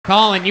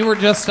Colin, you were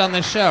just on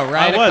the show,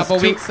 right? I was, a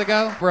couple weeks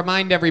ago?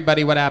 Remind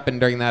everybody what happened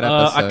during that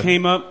episode. I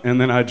came up, and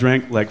then I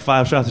drank like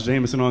 5 shots of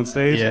Jameson on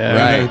stage.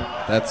 Yeah.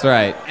 Right. That's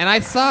right. And I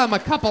saw him a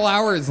couple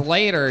hours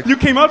later. You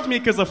came up to me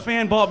because a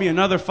fan bought me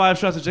another 5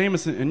 shots of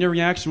Jameson, and your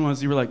reaction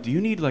was, you were like, do you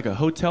need like a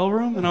hotel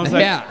room? And I was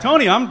like,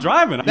 Tony, I'm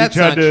driving. That's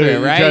not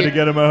true, right? You tried to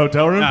get him a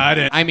hotel room? No, I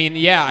didn't. I mean,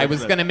 yeah, I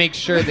was going to make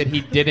sure that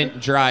he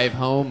didn't drive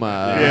home.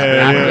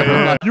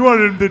 You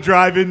wanted him to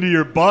drive into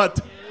your butt.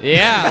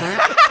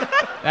 Yeah.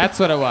 That's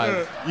what it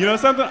was. You know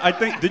something? I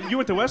think you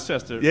went to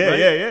Westchester. Yeah, right?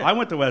 yeah. I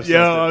went to Westchester.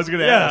 Yeah, I was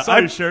gonna ask. I saw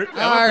your shirt. All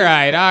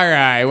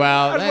right.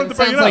 Well, it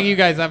sounds like you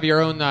guys have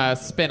your own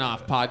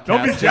spin-off podcast.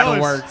 Don't be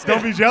jealous.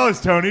 Don't be jealous,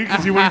 Tony,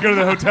 because he wouldn't go to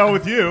the hotel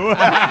with you.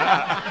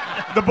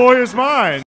 The boy is mine.